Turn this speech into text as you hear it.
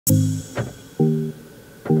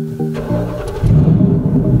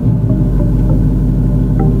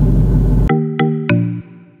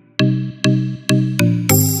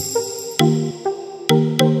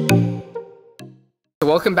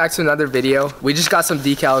welcome back to another video. We just got some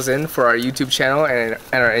decals in for our YouTube channel and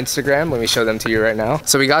our Instagram. Let me show them to you right now.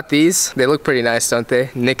 So we got these. They look pretty nice, don't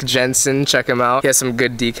they? Nick Jensen, check him out. He has some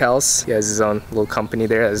good decals. He has his own little company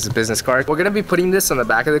there as his business card. We're gonna be putting this on the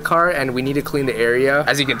back of the car and we need to clean the area.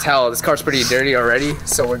 As you can tell, this car's pretty dirty already.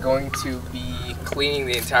 So we're going to be cleaning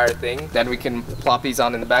the entire thing. Then we can plop these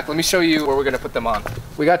on in the back. Let me show you where we're gonna put them on.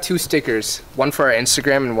 We got two stickers, one for our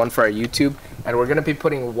Instagram and one for our YouTube. And we're gonna be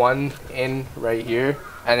putting one in right here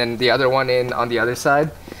and then the other one in on the other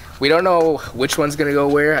side. We don't know which one's gonna go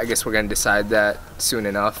where. I guess we're gonna decide that soon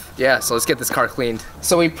enough. Yeah, so let's get this car cleaned.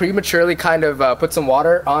 So we prematurely kind of put some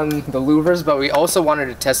water on the louvers, but we also wanted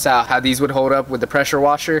to test out how these would hold up with the pressure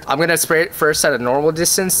washer. I'm gonna spray it first at a normal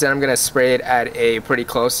distance, then I'm gonna spray it at a pretty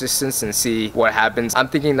close distance and see what happens. I'm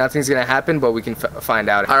thinking nothing's gonna happen, but we can find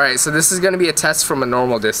out. All right, so this is gonna be a test from a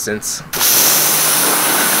normal distance.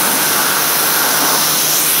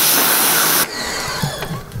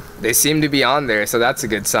 They seem to be on there, so that's a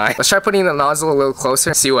good sign. Let's try putting the nozzle a little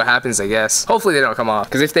closer and see what happens, I guess. Hopefully they don't come off,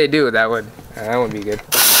 because if they do, that wouldn't be good.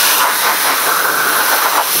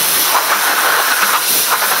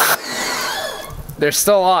 They're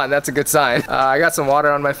still on, that's a good sign. I got some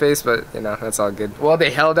water on my face, but you know, that's all good. Well,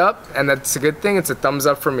 they held up, and that's a good thing. It's a thumbs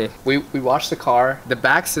up for me. We washed the car. The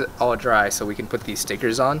back's all dry, so we can put these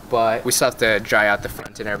stickers on, but we still have to dry out the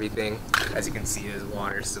front and everything. As you can see, there's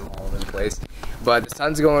water still all over the place. But the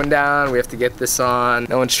sun's going down, we have to get this on.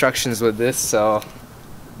 No instructions with this, so.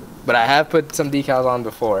 But I have put some decals on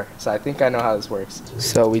before, so I think I know how this works.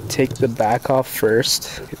 So we take the back off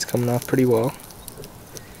first. It's coming off pretty well,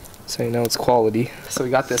 so you know it's quality. So we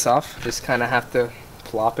got this off. Just kind of have to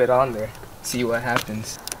plop it on there, see what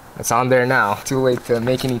happens. It's on there now. Too late to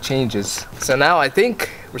make any changes. So now I think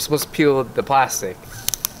we're supposed to peel the plastic.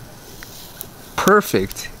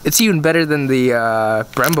 Perfect. It's even better than the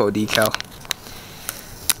Brembo decal.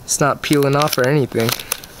 It's not peeling off or anything.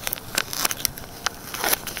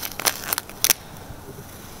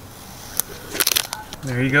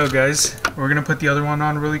 There you go, guys. We're gonna put the other one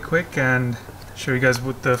on really quick and show you guys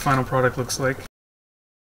what the final product looks like.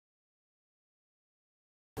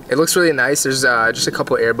 It looks really nice. There's just a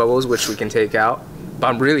couple air bubbles which we can take out, but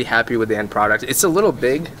I'm really happy with the end product. It's a little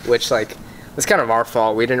big, which like, it's kind of our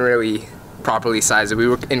fault. We didn't really properly size it. We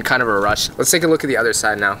were in kind of a rush. Let's take a look at the other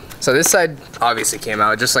side now. So this side obviously came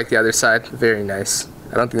out just like the other side. Very nice.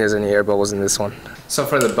 I don't think there's any air bubbles in this one. So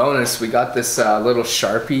for the bonus, we got this little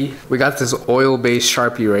Sharpie. We got this oil-based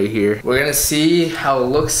Sharpie right here. We're gonna see how it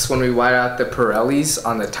looks when we white out the Pirellis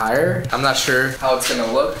on the tire. I'm not sure how it's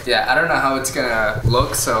gonna look. Yeah, I don't know how it's gonna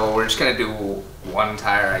look, so we're just gonna do one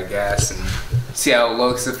tire, I guess, and see how it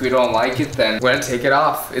looks. If we don't like it, then we're gonna take it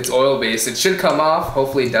off. It's oil-based. It should come off.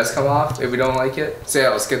 Hopefully it does come off if we don't like it. So yeah,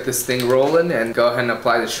 let's get this thing rolling and go ahead and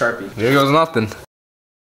apply the Sharpie. Here goes nothing.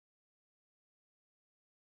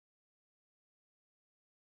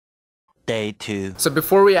 Day 2. So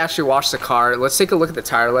before we actually wash the car, let's take a look at the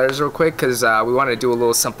tire letters real quick, because we want to do a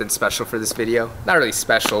little something special for this video. Not really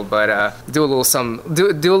special, but do a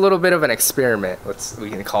little bit of an experiment. We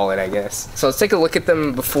can call it, I guess. So let's take a look at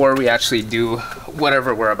them before we actually do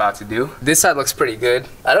whatever we're about to do. This side looks pretty good.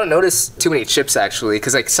 I don't notice too many chips actually,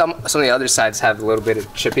 because like some of the other sides have a little bit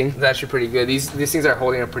of chipping. It's actually pretty good. These things are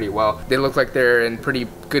holding up pretty well. They look like they're in pretty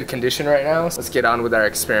good condition right now. So let's get on with our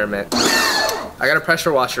experiment. I got a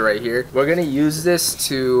pressure washer right here. We're gonna use this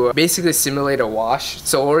to basically simulate a wash.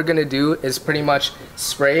 So what we're gonna do is pretty much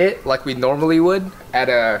spray it like we normally would at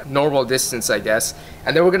a normal distance, I guess.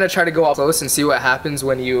 And then we're gonna try to go up close and see what happens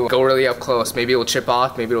when you go really up close. Maybe it'll chip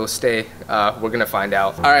off, maybe it'll stay. We're gonna find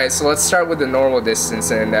out. All right, so let's start with the normal distance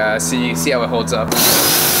and see how it holds up.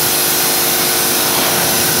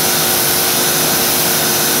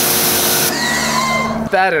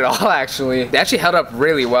 Bad at all, actually. They actually held up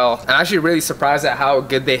really well. I'm actually really surprised at how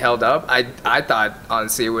good they held up. I thought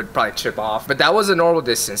honestly it would probably chip off, but that was a normal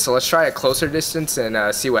distance. So let's try a closer distance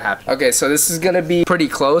and see what happens. Okay, so this is gonna be pretty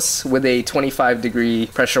close with a 25-degree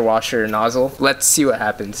pressure washer nozzle. Let's see what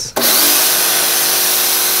happens.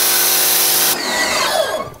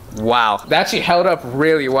 Wow, they actually held up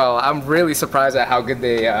really well. I'm really surprised at how good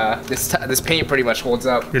they this paint pretty much holds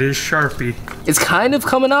up. It is Sharpie. It's kind of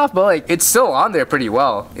coming off, but like it's still on there pretty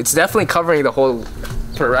well. It's definitely covering the whole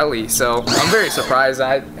Pirelli, so I'm very surprised.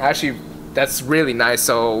 That's really nice,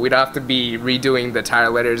 so we don't have to be redoing the tire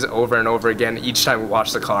letters over and over again each time we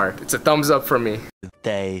wash the car. It's a thumbs up from me.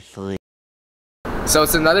 Day 3. So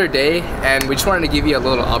it's another day, and we just wanted to give you a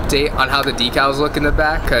little update on how the decals look in the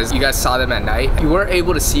back, because you guys saw them at night. You weren't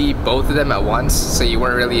able to see both of them at once, so you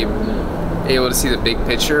weren't really able to see the big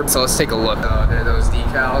picture. So let's take a look. There are those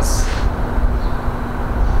decals.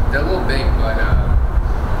 They're a little big, but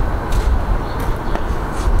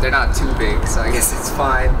they're not too big, so I guess it's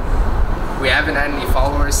fine. We haven't had any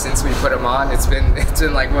followers since we put them on. It's been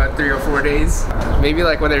like what, 3 or 4 days? Maybe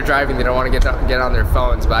like when they're driving they don't want to get on their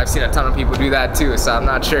phones, but I've seen a ton of people do that too, so I'm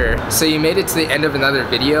not sure. So you made it to the end of another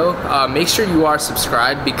video. Make sure you are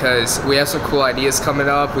subscribed because we have some cool ideas coming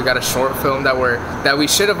up. We got a short film that we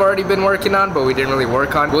should have already been working on, but we didn't really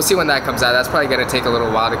work on. We'll see when that comes out. That's probably gonna take a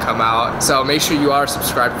little while to come out. So make sure you are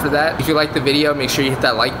subscribed for that. If you like the video, make sure you hit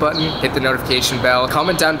that like button, hit the notification bell,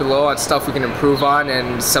 comment down below on stuff we can improve on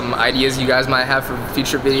and some ideas you guys might have for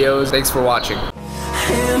future videos. Thanks for watching.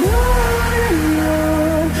 And on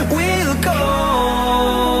we'll go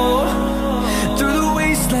through the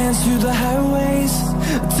wastelands, through the highways,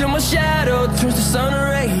 till my shadow turns to sun rays.